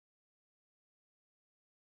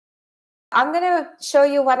I'm going to show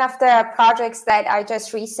you one of the projects that I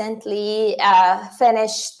just recently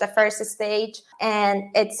finished the first stage, and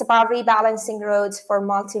it's about rebalancing roads for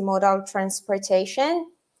multimodal transportation.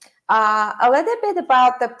 A little bit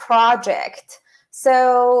about the project.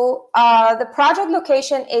 So the project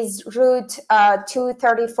location is Route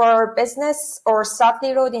 234 Business or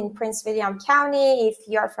Sudley Road in Prince William County. If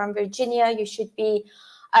you are from Virginia, you should be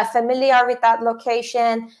familiar with that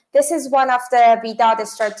location. This is one of the VDOT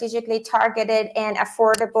strategically targeted and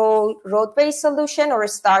affordable roadway solution or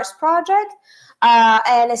STARS project.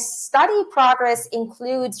 And study progress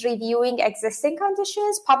includes reviewing existing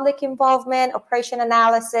conditions, public involvement, operation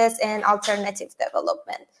analysis, and alternative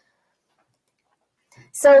development.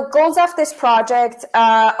 So goals of this project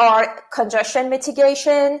are congestion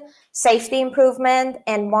mitigation, safety improvement,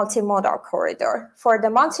 and multimodal corridor. For the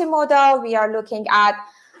multimodal, we are looking at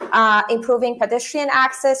improving pedestrian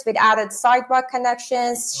access with added sidewalk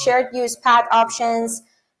connections, shared use path options,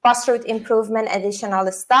 bus route improvement,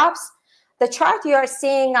 additional stops. The chart you are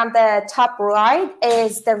seeing on the top right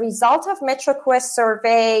is the result of MetroQuest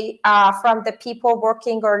survey from the people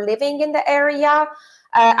working or living in the area.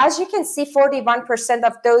 As you can see, 41%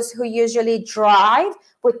 of those who usually drive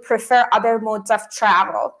would prefer other modes of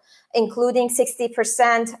travel, including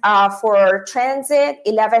 60% for transit,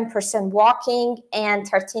 11% walking,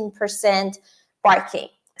 and 13% biking.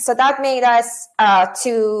 So that made us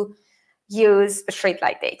to use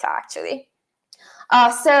StreetLight Data, actually.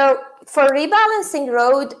 So for rebalancing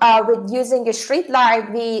road with using a street light,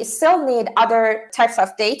 we still need other types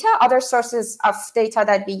of data. Other sources of data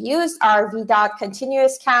that we use are VDOT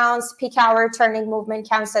continuous counts, peak hour turning movement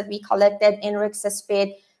counts that we collected, in-risk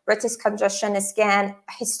speed, reduced congestion scan,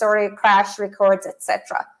 historic crash records,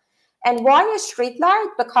 etc. And why a street light?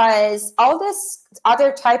 Because all this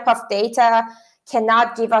other type of data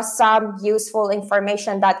cannot give us some useful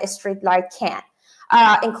information that a street light can.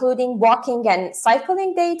 Including walking and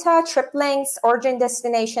cycling data, trip lengths, origin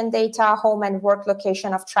destination data, home and work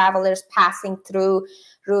location of travelers passing through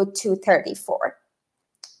Route 234.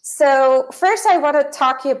 So first I want to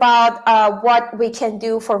talk about what we can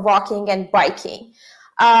do for walking and biking.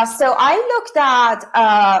 So I looked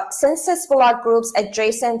at census block groups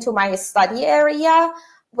adjacent to my study area,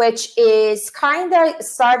 which is kind of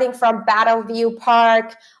starting from Battleview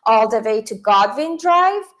Park all the way to Godwin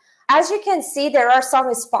Drive. As you can see, there are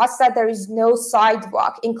some spots that there is no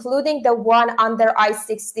sidewalk, including the one under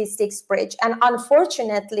I-66 bridge. And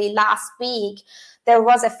unfortunately, last week, there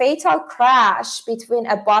was a fatal crash between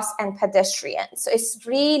a bus and pedestrian. So it's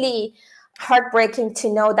really heartbreaking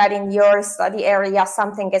to know that in your study area,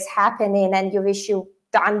 something is happening and you wish you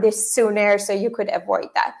done this sooner so you could avoid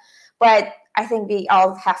that. But I think we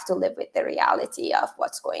all have to live with the reality of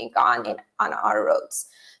what's going on on our roads.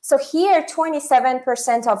 So here,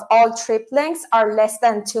 27% of all trip lengths are less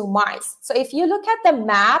than 2 miles. So if you look at the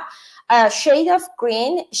map, shade of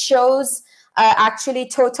green shows actually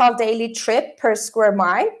total daily trip per square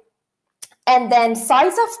mile. And then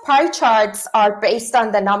size of pie charts are based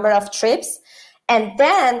on the number of trips. And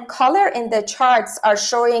then color in the charts are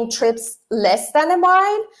showing trips less than a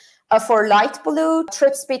mile for light blue,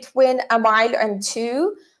 trips between a mile and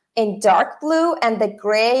 2 in dark blue, and the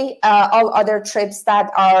gray, all other trips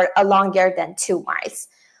that are longer than 2 miles.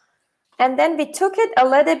 And then we took it a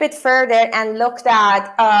little bit further and looked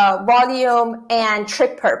at volume and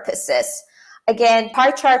trip purposes. Again,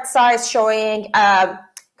 pie chart size showing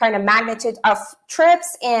kind of magnitude of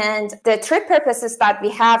trips, and the trip purposes that we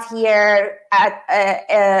have here at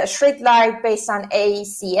StreetLight based on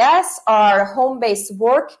ATCS are home-based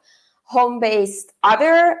work, home-based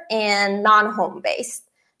other, and non-home-based.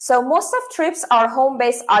 So most of trips are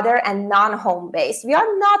home-based, other, and non-home-based. We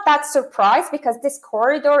are not that surprised because this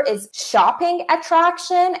corridor is shopping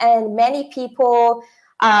attraction, and many people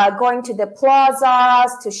going to the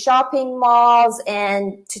plazas, to shopping malls,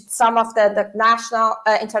 and to some of the national,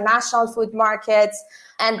 international food markets,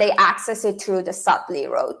 and they access it through the Sudley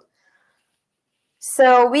Road.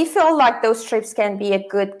 So we feel like those trips can be a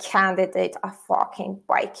good candidate of walking,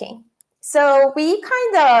 biking. So we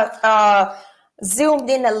kind of zoomed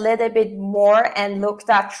in a little bit more and looked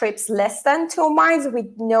at trips less than 2 miles with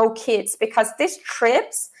no kids, because these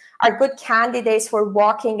trips are good candidates for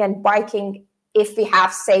walking and biking if we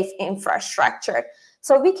have safe infrastructure.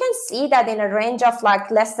 So we can see that in a range of like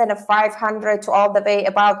less than 500 to all the way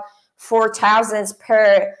about 4,000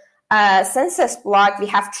 per census block, we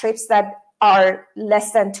have trips that are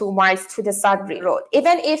less than 2 miles to the Sudley Road.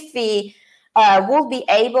 Even if we will be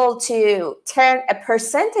able to turn a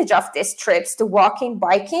percentage of these trips to walking,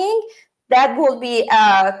 biking, that will be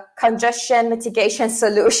a congestion mitigation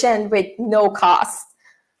solution with no cost.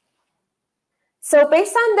 So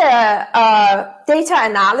based on the data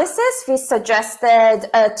analysis, we suggested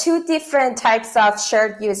 2 different types of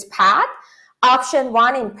shared use path. Option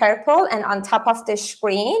 1 in purple and on top of the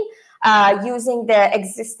screen, using the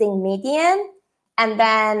existing median. And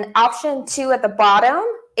then option 2 at the bottom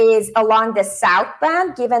is along the south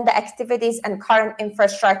band, given the activities and current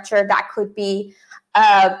infrastructure, that could be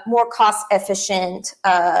a more cost-efficient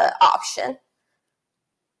option.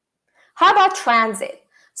 How about transit?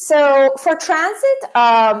 So for transit,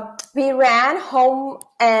 we ran home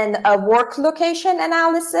and work location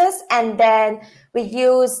analysis, and then we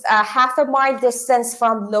used a half-a-mile distance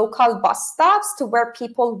from local bus stops to where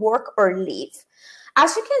people work or live.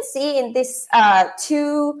 As you can see in these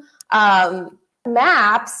 2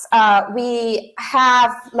 maps, we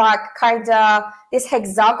have like kind of these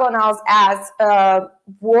hexagonals as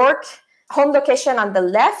work, home location on the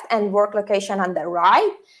left and work location on the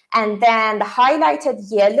right. And then the highlighted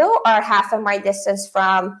yellow are half-a-mile distance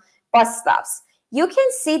from bus stops. You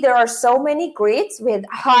can see there are so many grids with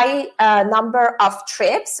high number of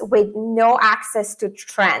trips with no access to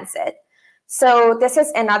transit. So this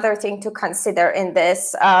is another thing to consider in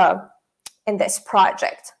this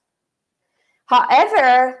project.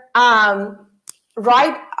 However,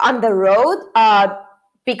 right on the road,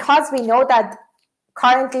 because we know that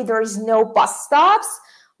currently there is no bus stops,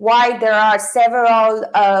 while there are several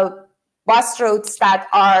bus routes that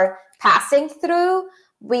are passing through,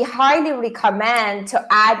 we highly recommend to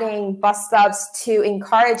adding bus stops to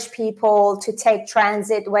encourage people to take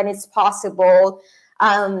transit when it's possible.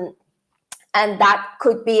 And that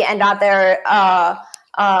could be another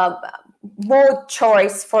mode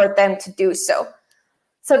choice for them to do so.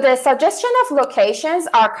 So the suggestion of locations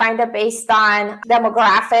are kind of based on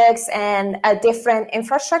demographics and a different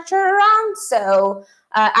infrastructure around. So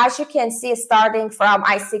as you can see, starting from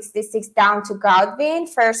I-66 down to Godwin,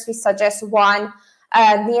 first we suggest one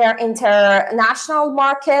near International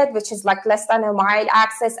Market, which is like less than a mile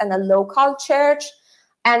access, and a local church.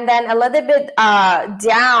 And then a little bit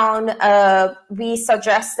down, we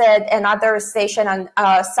suggested another station on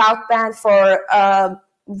southbound for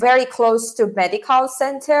very close to medical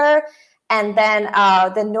center. And then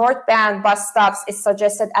the northbound bus stops is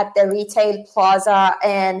suggested at the retail plaza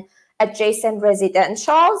and adjacent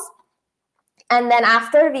residentials. And then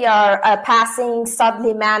after we are passing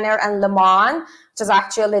Sudley Manor and Le Mans, which is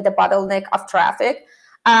actually the bottleneck of traffic,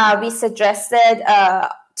 we suggested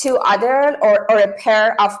 2 other or a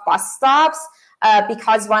pair of bus stops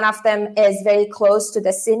because one of them is very close to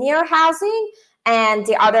the senior housing and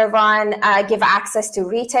the other one give access to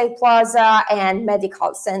retail plaza and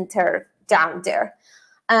medical center down there.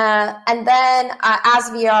 And then as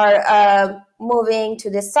we are moving to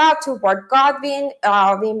the south toward Godwin,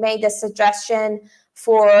 we made a suggestion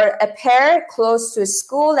for a pair close to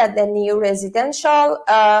school at the new residential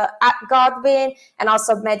at Godwin, and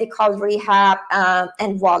also medical rehab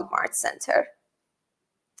and Walmart Center.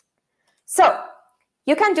 So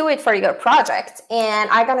you can do it for your project, and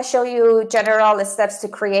I'm going to show you general steps to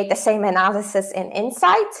create the same analysis in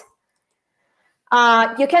Insight.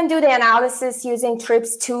 You can do the analysis using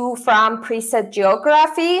trips to from preset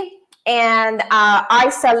geography. And I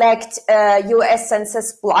select US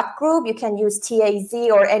Census block group. You can use TAZ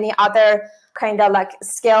or any other kind of like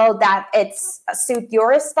scale that it's suit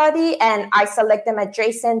your study. And I select them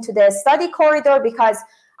adjacent to the study corridor because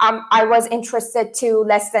I was interested to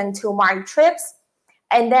less than 2 mile trips.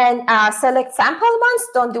 And then select sample months.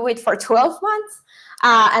 Don't do it for 12 months.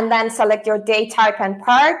 And then select your day type and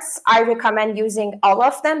parts. I recommend using all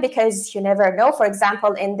of them because you never know. For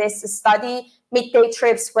example, in this study, midday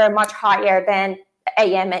trips were much higher than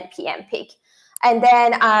AM and PM peak. And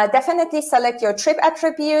then definitely select your trip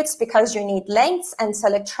attributes because you need lengths, and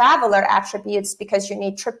select traveler attributes because you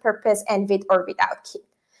need trip purpose and with or without key.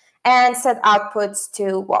 And set outputs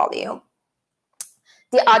to volume.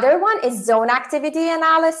 The other one is zone activity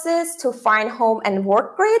analysis to find home and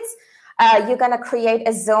work grids. You're going to create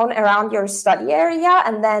a zone around your study area,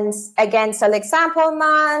 and then again select sample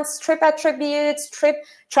months, trip attributes, trip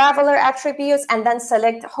traveler attributes, and then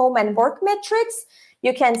select home and work metrics.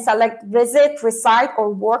 You can select visit, reside,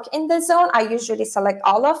 or work in the zone. I usually select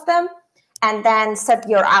all of them, and then set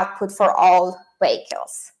your output for all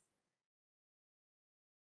vehicles.